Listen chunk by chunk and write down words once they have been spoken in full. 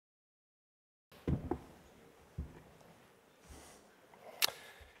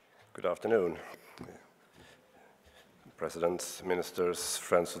Good afternoon, Presidents, Ministers,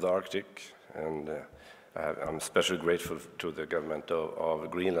 friends of the Arctic, and I'm especially grateful to the government of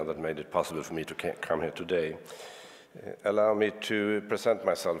Greenland that made it possible for me to come here today. Allow me to present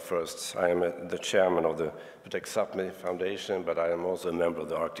myself first. I am the chairman of the Sapmi Foundation, but I am also a member of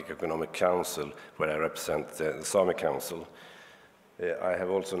the Arctic Economic Council, where I represent the Sapmi Council. I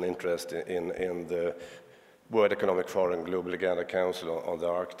have also an interest in the World Economic Forum Global Agenda Council on the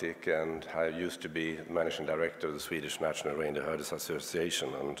Arctic, and I used to be managing director of the Swedish National Reindeer Herders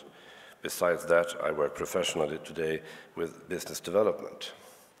Association, and besides that, I work professionally today with business development.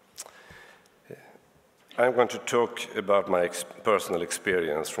 I'm going to talk about my personal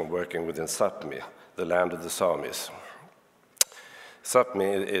experience from working within Sapmi, the land of the Samis.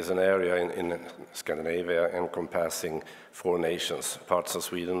 Sapmi is an area in Scandinavia encompassing 4 nations, parts of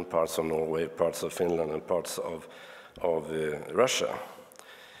Sweden, parts of Norway, parts of Finland, and parts of Russia.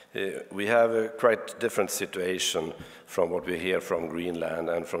 We have a quite different situation from what we hear from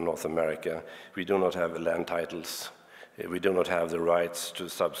Greenland and from North America. We do not have land titles. We do not have the rights to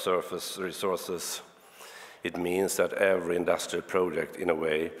subsurface resources. It means that every industrial project, in a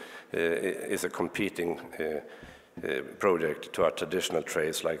way, is a competing project to our traditional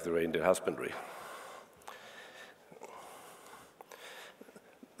trades like the reindeer husbandry.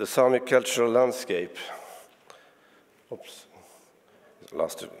 The Sami cultural landscape,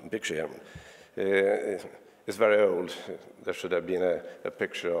 lost a picture here, is very old. There should have been a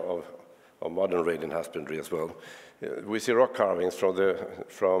picture of modern reindeer husbandry as well. We see rock carvings from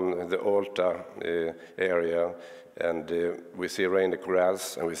the Alta area, and we see reindeer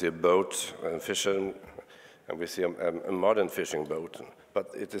corrals, and we see a boat and fishing, and we see a modern fishing boat. But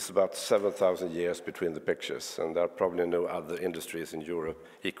it is about 7,000 years between the pictures, and there are probably no other industries in Europe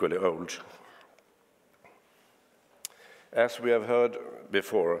equally old. As we have heard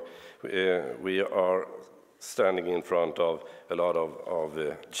before, we are standing in front of a lot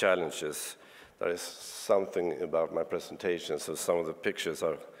of challenges. There is something about my presentation, so some of the pictures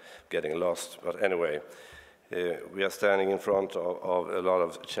are getting lost. But anyway, we are standing in front of a lot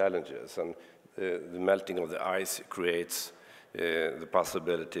of challenges, and the melting of the ice creates the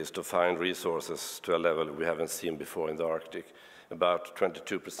possibilities to find resources to a level we haven't seen before in the Arctic. About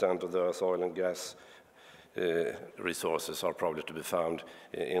 22% of the Earth's oil and gas resources are probably to be found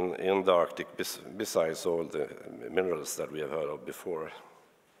in the Arctic, besides all the minerals that we have heard of before.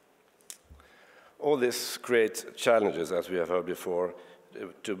 All this creates challenges, as we have heard before,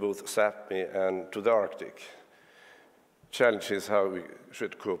 to both Sapmi and to the Arctic. Challenge is how we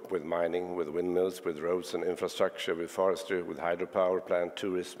should cope with mining, with windmills, with roads and infrastructure, with forestry, with hydropower plant,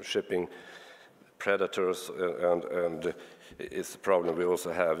 tourism, shipping, predators, and it's a problem we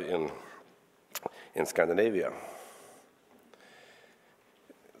also have in Scandinavia.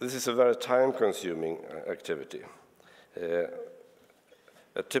 This is a very time-consuming activity.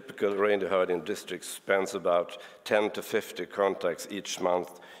 A typical reindeer herd in districts spends about 10 to 50 contacts each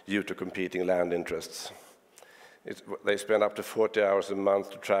month due to competing land interests. They spend up to 40 hours a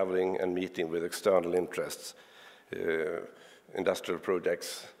month traveling and meeting with external interests, industrial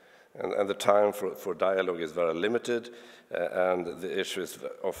projects, and the time for dialogue is very limited, and the issue is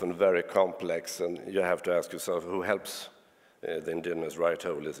often very complex, and you have to ask yourself who helps the indigenous right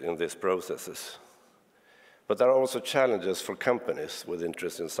holders in these processes. But there are also challenges for companies with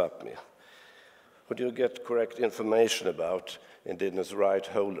interest in Sapmi. Who do you get correct information about indigenous right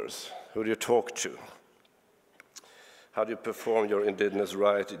holders? Who do you talk to? How do you perform your indigenous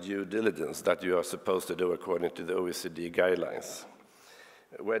right due diligence that you are supposed to do according to the OECD guidelines?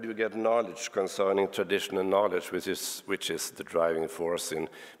 Where do you get knowledge concerning traditional knowledge, which is the driving force in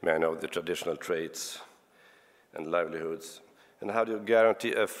many of the traditional trades and livelihoods? And how do you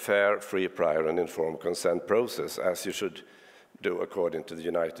guarantee a fair, free, prior, and informed consent process, as you should do according to the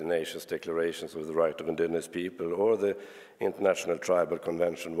United Nations Declarations of the Right of Indigenous People or the International Tribal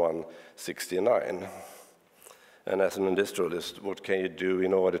Convention 169? And as an industrialist, what can you do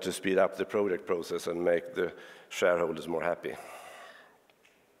in order to speed up the project process and make the shareholders more happy?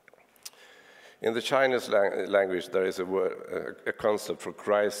 In the Chinese language, there is a concept for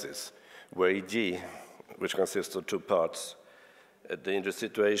crisis, Weiji, which consists of 2 parts, a dangerous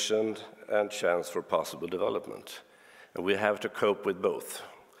situation and chance for possible development. And we have to cope with both.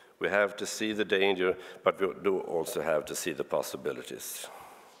 We have to see the danger, but we do also have to see the possibilities.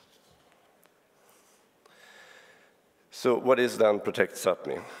 So what is then Protect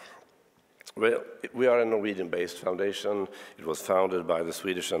Sapmi? Well, we are a Norwegian-based foundation. It was founded by the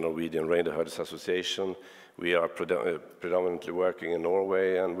Swedish and Norwegian Reindeer Herders Association. We are predominantly working in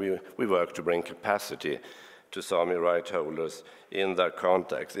Norway, and we work to bring capacity to Sami right holders in their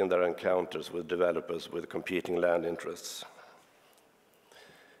contacts, in their encounters with developers with competing land interests.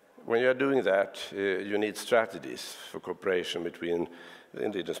 When you're doing that, you need strategies for cooperation between the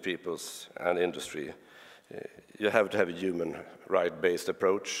indigenous peoples and industry. You have to have a human right-based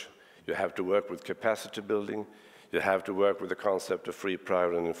approach. You have to work with capacity building. You have to work with the concept of free,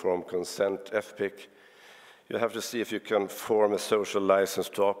 prior, and informed consent, FPIC. You have to see if you can form a social license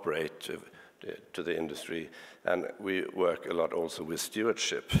to operate to the industry. And we work a lot also with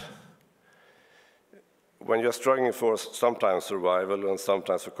stewardship. When you're struggling for sometimes survival and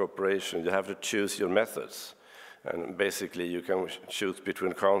sometimes for cooperation, you have to choose your methods. And basically, you can choose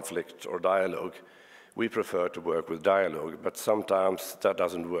between conflict or dialogue. We prefer to work with dialogue, but sometimes that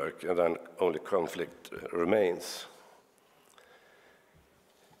doesn't work, and then only conflict remains.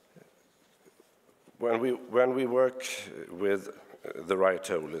 When we work with the right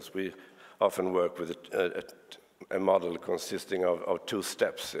holders, we often work with a model consisting of two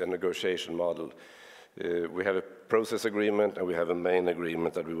steps, a negotiation model. We have a process agreement and we have a main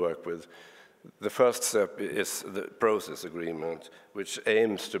agreement that we work with. The first step is the process agreement, which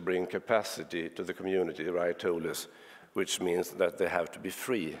aims to bring capacity to the community right holders, which means that they have to be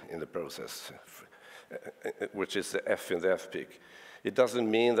free in the process, which is the F in the FPIC. It doesn't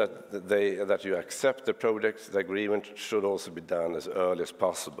mean that you accept the project. The agreement should also be done as early as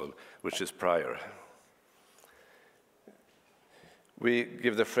possible, which is prior. We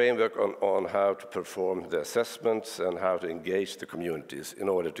give the framework on how to perform the assessments and how to engage the communities in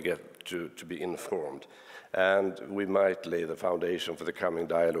order to get to be informed. And we might lay the foundation for the coming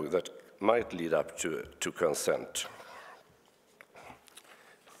dialogue that might lead up to consent.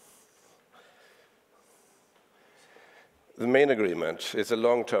 The main agreement is a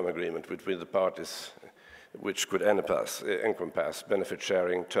long-term agreement between the parties which could encompass benefit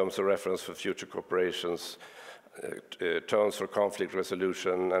sharing, terms of reference for future corporations, terms for conflict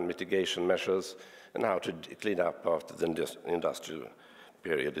resolution and mitigation measures, and how to clean up after the industrial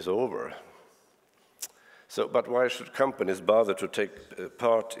period is over. But why should companies bother to take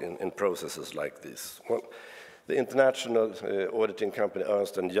part in processes like this? Well, the international auditing company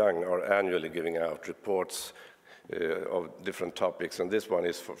Ernst & Young are annually giving out reports of different topics, and this one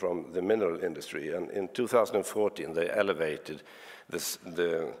is from the mineral industry. And in 2014, they elevated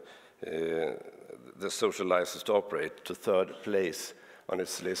the social license to operate to third place on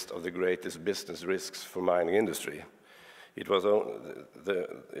its list of the greatest business risks for mining industry. It was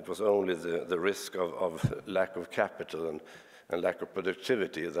only the risk of lack of capital and lack of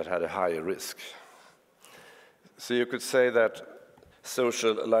productivity that had a higher risk. So you could say that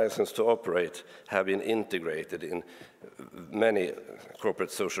social license to operate have been integrated in many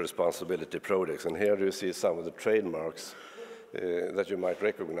corporate social responsibility projects. And here you see some of the trademarks that you might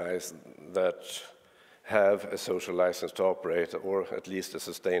recognize that have a social license to operate, or at least a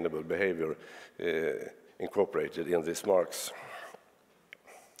sustainable behavior incorporated in these marks.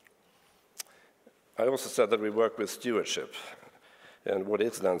 I also said that we work with stewardship. And what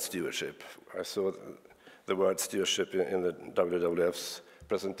is then stewardship? I saw the word stewardship in the WWF's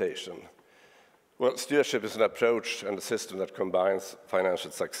presentation. Well, stewardship is an approach and a system that combines financial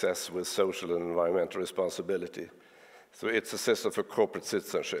success with social and environmental responsibility. So it's a system for corporate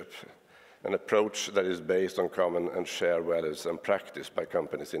citizenship, an approach that is based on common and shared values and practiced by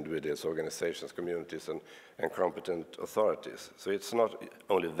companies, individuals, organizations, communities, and competent authorities. So it's not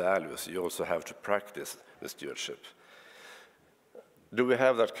only values, you also have to practice the stewardship. Do we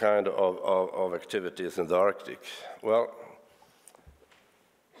have that kind of activities in the Arctic? Well,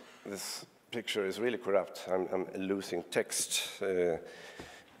 this picture is really corrupt. I'm losing text.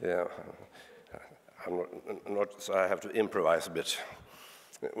 Yeah, so I have to improvise a bit.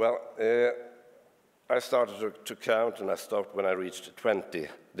 Well, I started to count, and I stopped when I reached 20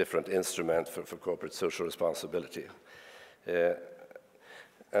 different instruments for corporate social responsibility.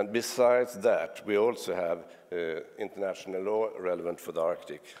 And besides that, we also have international law relevant for the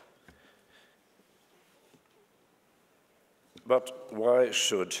Arctic. But why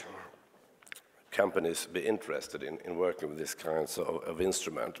should companies be interested in working with these kinds of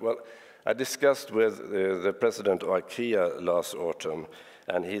instrument? Well, I discussed with the president of IKEA last autumn,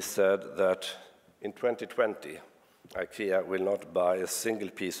 and he said that in 2020, IKEA will not buy a single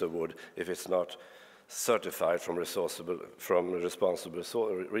piece of wood if it's not certified from responsible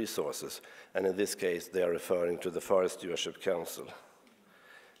resources. And in this case, they are referring to the Forest Stewardship Council.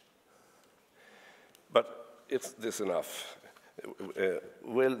 But is this enough?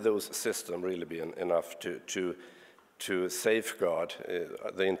 Will those systems really be enough to safeguard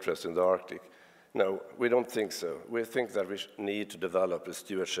the interest in the Arctic? No, we don't think so. We think that we need to develop a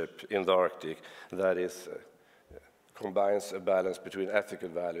stewardship in the Arctic that is combines a balance between ethical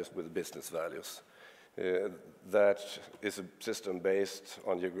values with business values. That is a system based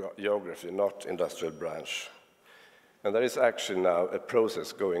on geography, not industrial branch. And there is actually now a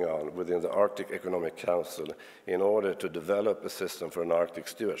process going on within the Arctic Economic Council in order to develop a system for an Arctic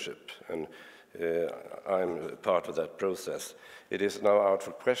stewardship. And I'm part of that process. It is now out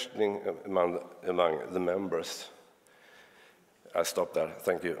for questioning among the members. I stop there.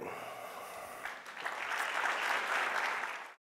 Thank you.